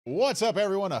What's up,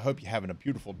 everyone? I hope you're having a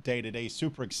beautiful day today.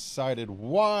 Super excited.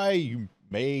 Why? You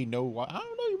may know why. I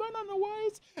don't know. You might not know why.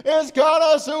 It's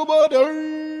Konosuba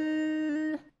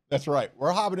Day. That's right.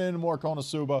 We're hopping into more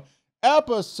Konosuba.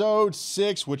 Episode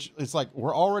 6, which is like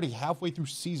we're already halfway through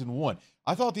season 1.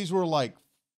 I thought these were like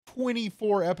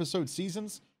 24 episode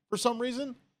seasons for some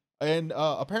reason. And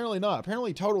apparently not.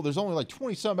 Apparently total, there's only like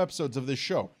 20 some episodes of this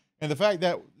show. And the fact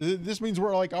that this means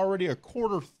we're like already a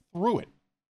quarter through it.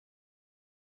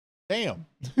 Damn.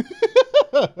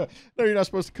 No, you're not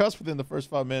supposed to cuss within the first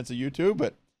 5 minutes of YouTube,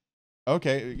 but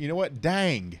okay, you know what?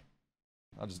 Dang.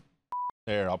 I'll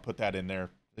put that in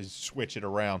there. Just switch it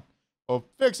around. Well,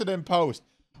 fix it in post.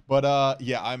 But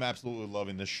yeah, I'm absolutely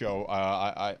loving this show.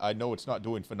 I know it's not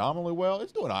doing phenomenally well.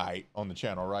 It's doing all right on the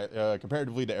channel, right?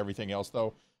 Comparatively to everything else,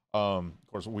 though. Of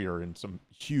course, we are in some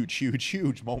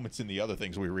huge moments in the other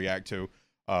things we react to.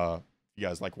 If you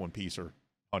guys like One Piece or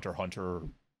Hunter x Hunter or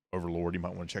Overlord, you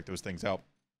might want to check those things out.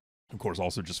 Of course,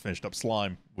 also just finished up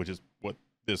Slime, which is what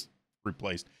this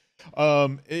replaced.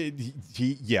 The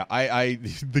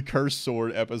Cursed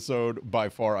Sword episode by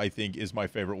far, I think, is my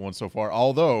favorite one so far.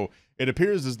 Although it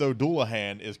appears as though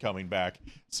Dullahan is coming back.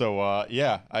 So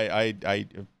yeah,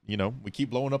 you know, we keep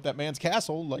blowing up that man's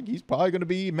castle. Like, he's probably going to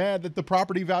be mad that the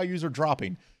property values are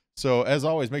dropping. So as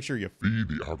always, make sure you feed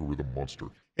the algorithm monster.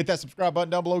 Hit that subscribe button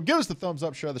down below. Give us the thumbs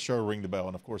up, share the show, ring the bell,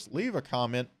 and of course, leave a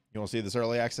comment. You want to see this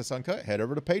early access uncut? Head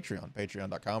over to Patreon,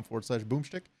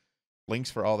 patreon.com/boomstick. Links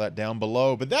for all that down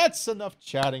below. But that's enough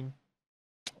chatting.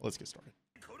 Let's get started.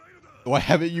 Why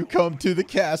haven't you come to the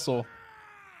castle?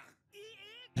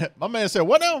 My man said,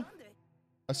 what now?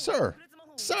 Sir.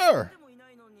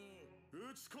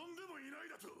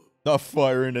 Not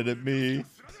firing it at me.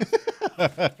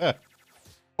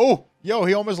 Oh, yo,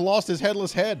 he almost lost his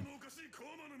headless head.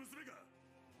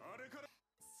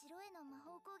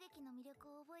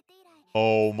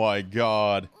 Oh my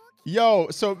god. Yo,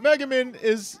 so Megumin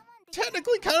is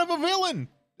technically kind of a villain.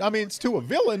 I mean, it's to a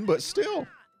villain, but still.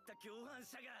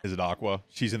 Is it Aqua?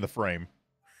 She's in the frame.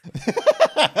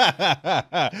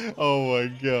 Oh my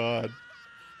god.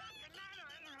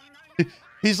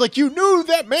 He's like, you knew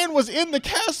that man was in the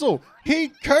castle. He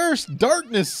cursed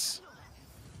darkness.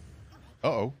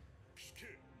 Uh-oh.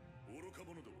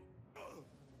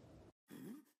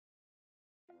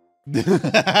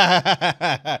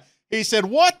 He said,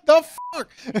 what the fuck?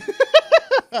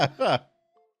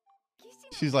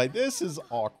 She's like, this is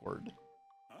awkward.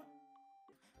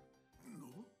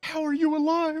 How are you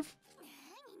alive?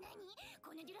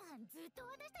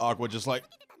 Aqua just like,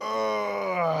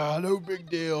 no big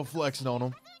deal, flexing on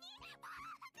him.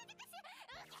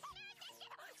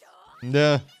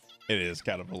 Nah, it is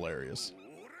kind of hilarious.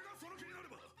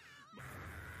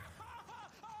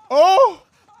 Oh!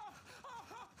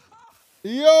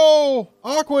 Yo!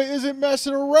 Aqua isn't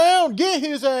messing around! Get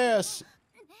his ass!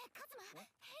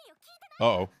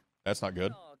 Uh-oh. That's not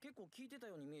good.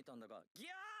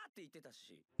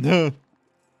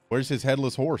 Where's his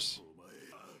headless horse?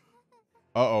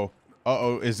 Uh-oh.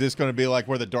 Uh-oh. Is this going to be like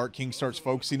where the Dark King starts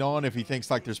focusing on if he thinks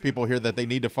like there's people here that they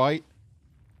need to fight?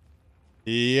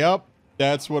 Yep.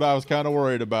 That's what I was kind of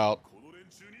worried about.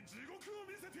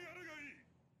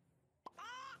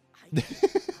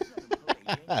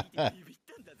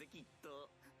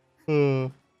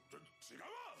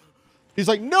 He's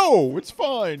like, no, it's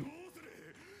fine.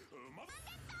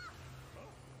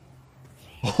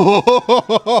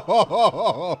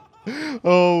 Oh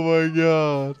my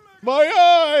god.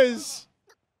 My eyes!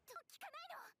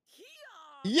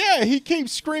 Yeah, he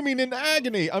keeps screaming in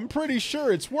agony. I'm pretty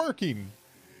sure it's working.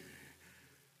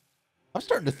 I'm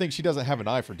starting to think she doesn't have an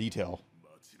eye for detail.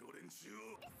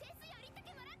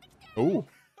 Oh.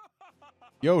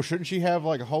 Yo, shouldn't she have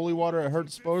like holy water at her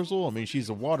disposal? I mean, she's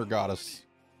a water goddess.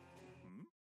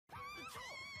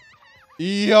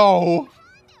 Yo.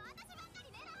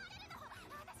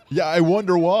 Yeah, I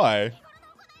wonder why.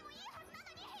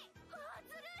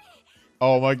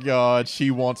 Oh my god,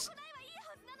 she wants...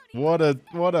 What a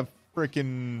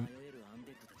freaking...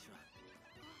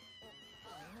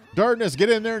 Darkness, get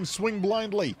in there and swing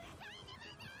blindly.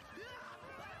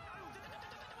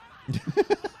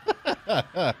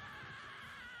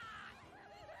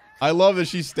 I love that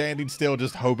she's standing still,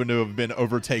 just hoping to have been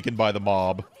overtaken by the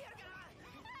mob.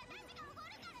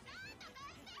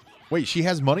 Wait, she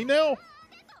has money now?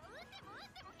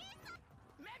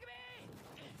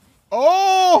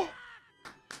 Oh!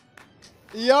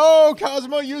 Yo,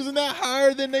 Cosmo using that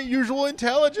higher than the usual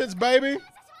intelligence, baby.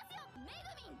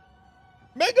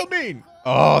 Megumin!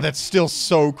 Oh, that's still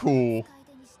so cool.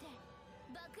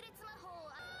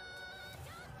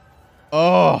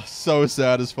 Oh, so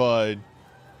satisfied.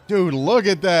 Dude, look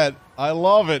at that. I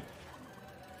love it.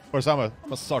 Of course, I'm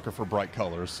a sucker for bright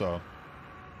colors, so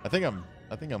I think I'm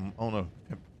on a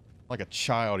like a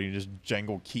child. You just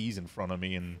jangle keys in front of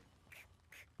me and.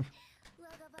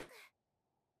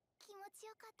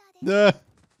 I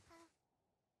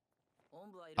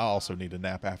also need a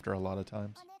nap after a lot of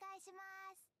times.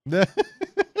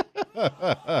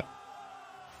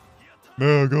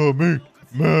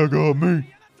 Megumi.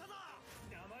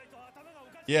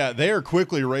 Yeah, they are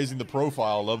quickly raising the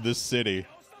profile of this city.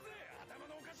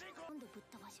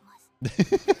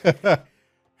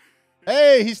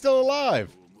 Hey, he's still alive.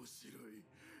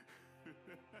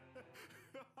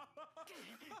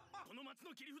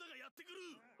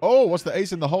 Oh, what's the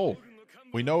ace in the hole?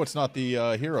 We know it's not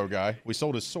the hero guy. We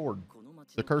sold his sword.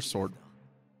 The cursed sword.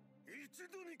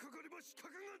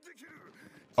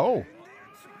 Oh.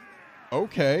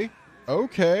 Okay.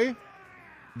 Okay.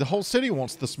 The whole city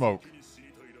wants the smoke.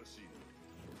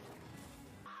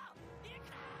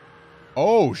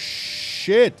 Oh,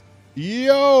 shit.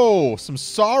 Yo, some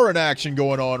Siren action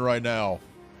going on right now.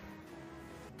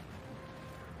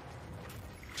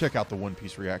 Check out the One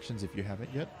Piece reactions if you haven't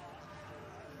yet.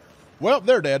 Well,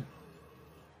 they're dead.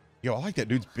 Yo, I like that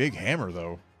dude's big hammer,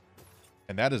 though.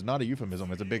 And that is not a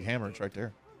euphemism. It's a big hammer. It's right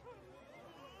there.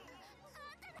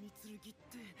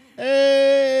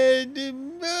 And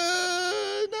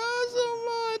not so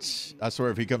much. I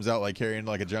swear if he comes out like carrying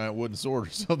like a giant wooden sword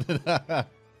or something.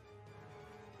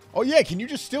 Oh, yeah. Can you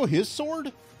just steal his sword?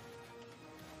 I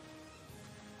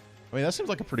mean, that seems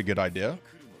like a pretty good idea.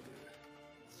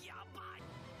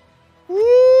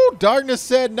 Woo! Darkness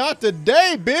said, not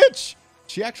today, bitch.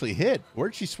 She actually hit.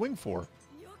 Where'd she swing for?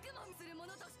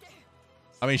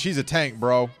 I mean, she's a tank,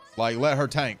 bro. Like, let her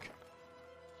tank.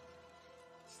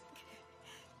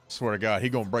 Swear to God, he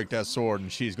gonna break that sword and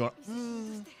she's going...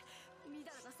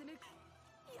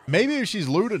 Maybe if she's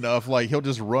lewd enough, like, he'll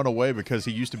just run away because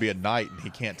he used to be a knight and he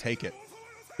can't take it.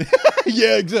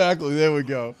 Yeah, exactly. There we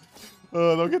go.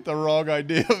 Oh, don't get the wrong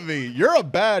idea of me. You're a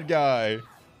bad guy.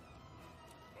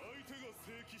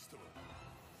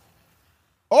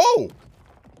 Oh!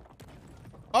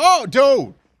 Oh,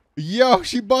 dude! Yo,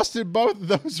 she busted both of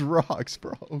those rocks,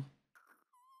 bro.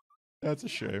 That's a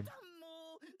shame.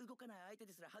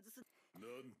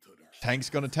 Tank's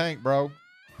gonna tank, bro.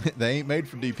 They ain't made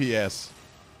for DPS.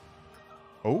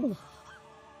 Oh.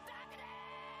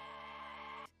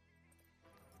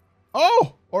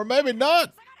 Oh! Or maybe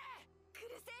not.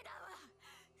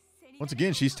 Once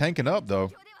again, she's tanking up,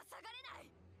 though.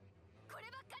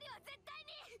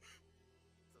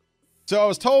 So I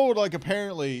was told, like,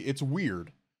 apparently it's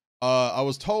weird. I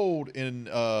was told in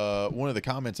one of the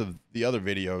comments of the other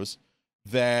videos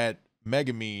that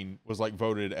megumin was like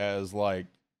voted as like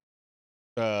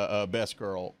best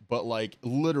girl, but like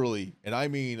literally, and I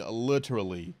mean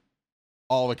literally,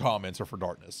 all the comments are for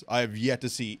Darkness. I have yet to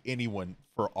see anyone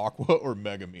for Aqua or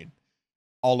megumin.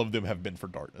 All of them have been for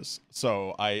Darkness.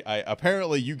 So I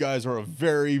apparently you guys are a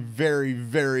very, very,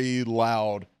 very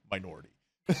loud minority.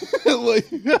 Like,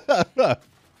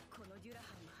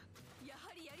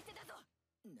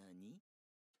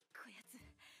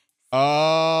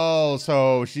 oh,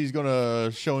 so she's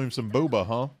gonna show him some booba,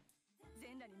 huh?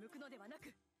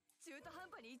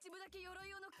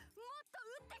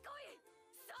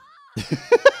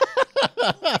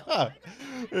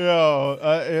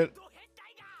 Yo,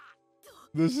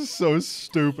 this is so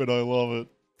stupid. I love it.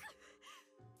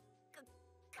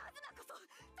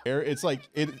 It's like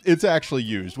it's actually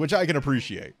used, which I can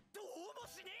appreciate.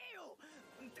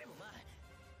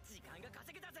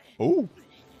 Oh.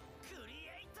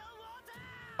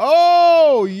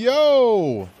 Oh,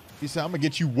 yo. He said, I'm gonna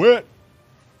get you wet.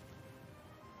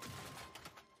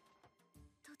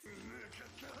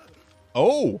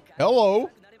 Oh, hello.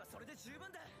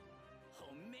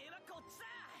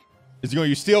 Is he going to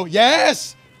use steel?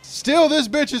 Yes! Steal this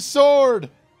bitch's sword!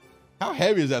 How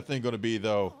heavy is that thing going to be,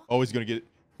 though? Oh, he's going to get...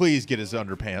 Please get his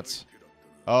underpants.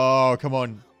 Oh, come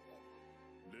on.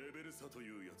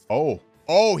 Oh.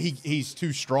 Oh, he's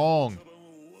too strong.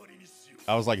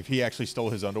 I was like, if he actually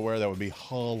stole his underwear, that would be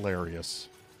hilarious.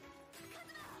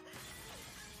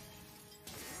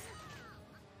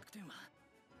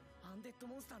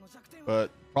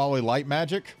 But probably light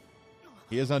magic.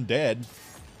 He is undead.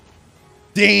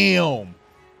 Damn!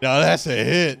 Now that's a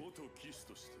hit.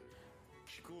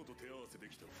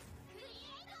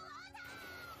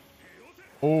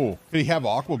 Oh, could he have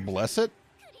Aqua bless it?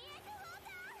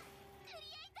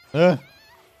 Oh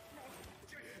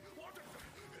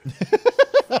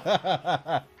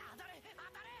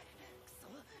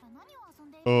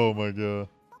my God.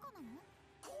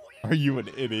 Are you an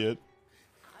idiot?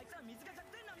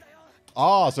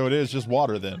 Ah, so it is just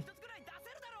water then.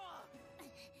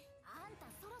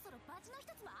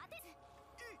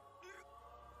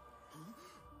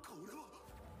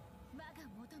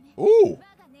 Ooh.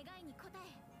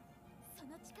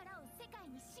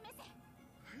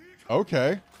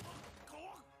 Okay.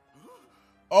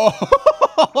 Oh,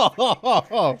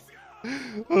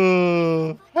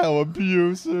 how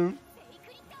abusive.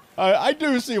 I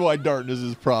do see why darkness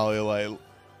is probably like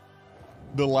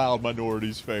the loud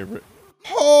minority's favorite.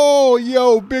 Oh,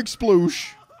 yo, big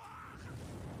sploosh.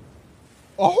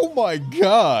 Oh my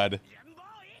god.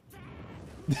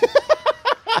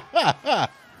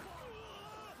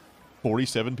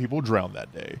 47 people drowned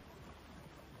that day.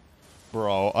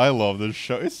 Bro, I love this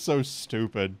show. It's so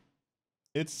stupid.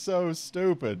 It's so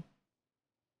stupid.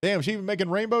 Damn, is she even making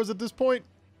rainbows at this point?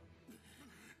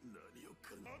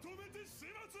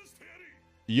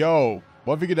 Yo,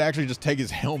 what if he could actually just take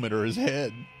his helmet or his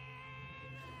head?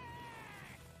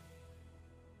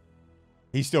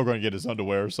 He's still going to get his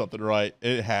underwear or something, right?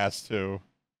 It has to.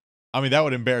 I mean, that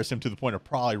would embarrass him to the point of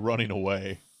probably running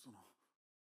away.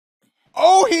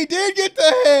 Oh, he did get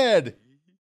the head!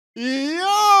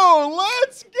 Yo,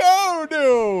 let's go,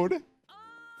 dude!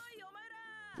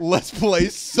 Let's play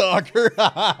soccer.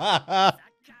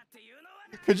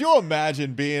 Could you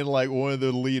imagine being like one of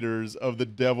the leaders of the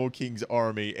Devil King's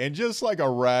army and just like a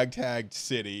ragtag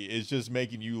city is just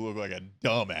making you look like a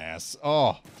dumbass?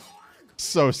 Oh,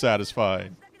 so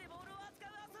satisfying.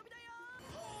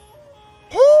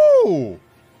 Whoo!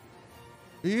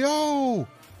 Yo,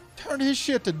 turn his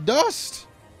shit to dust.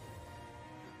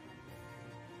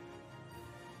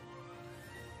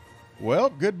 Well,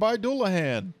 goodbye,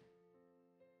 dullahan.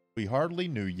 We hardly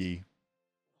knew ye.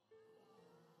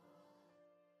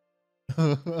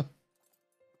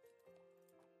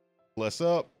 Bless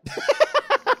up.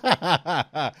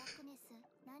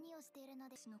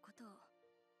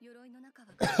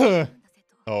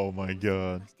 Oh my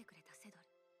god.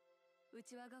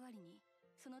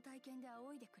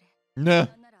 Nah.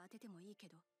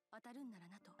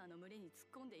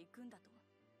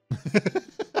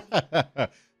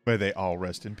 May they all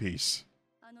rest in peace.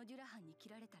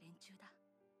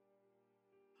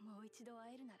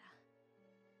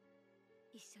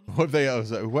 What they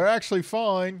say? We're actually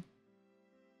fine.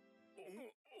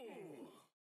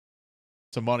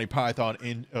 Some Monty Python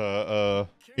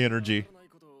energy.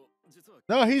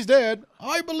 No, he's dead.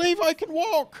 I believe I can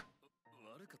walk.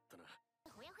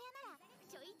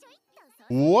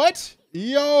 What?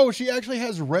 Yo, she actually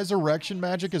has resurrection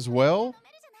magic as well?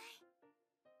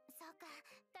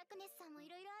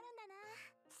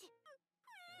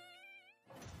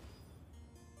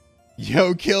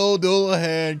 Yo, kill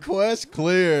dullahan. Quest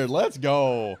cleared. Let's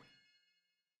go.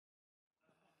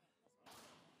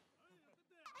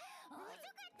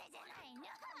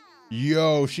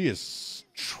 Yo, she is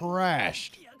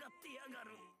trashed.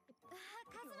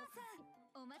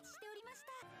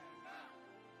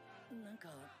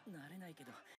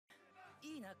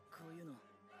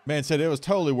 Man said it was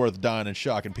totally worth dying in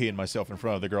shock and peeing myself in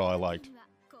front of the girl I liked.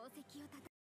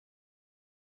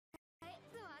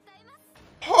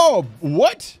 Oh,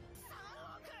 what?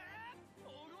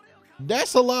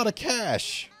 That's a lot of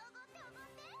cash.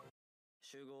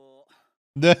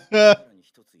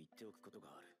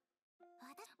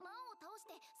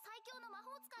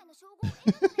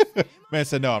 Man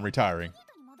said, no, I'm retiring.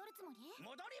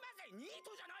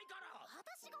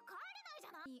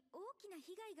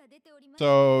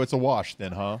 So it's a wash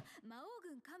then, huh?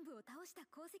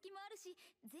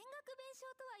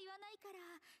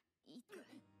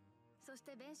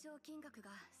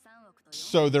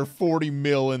 So they're 40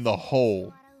 mil in the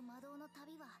hole.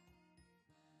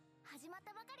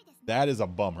 That is a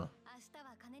bummer.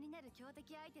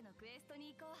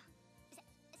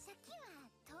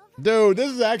 Dude,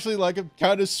 this is actually like a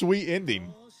kind of sweet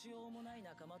ending.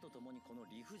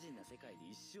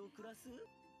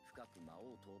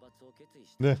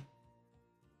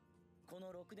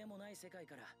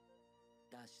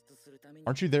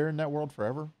 Aren't you there in that world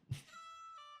forever?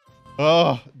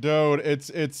 Oh, dude,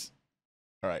 it's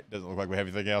all right. Doesn't look like we have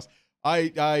anything else.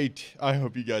 I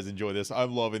hope you guys enjoy this.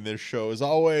 I'm loving this show. As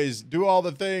always, do all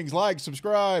the things, like,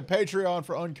 subscribe, Patreon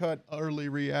for uncut early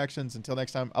reactions. Until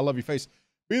next time, I love you, face.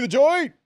 Be the joy.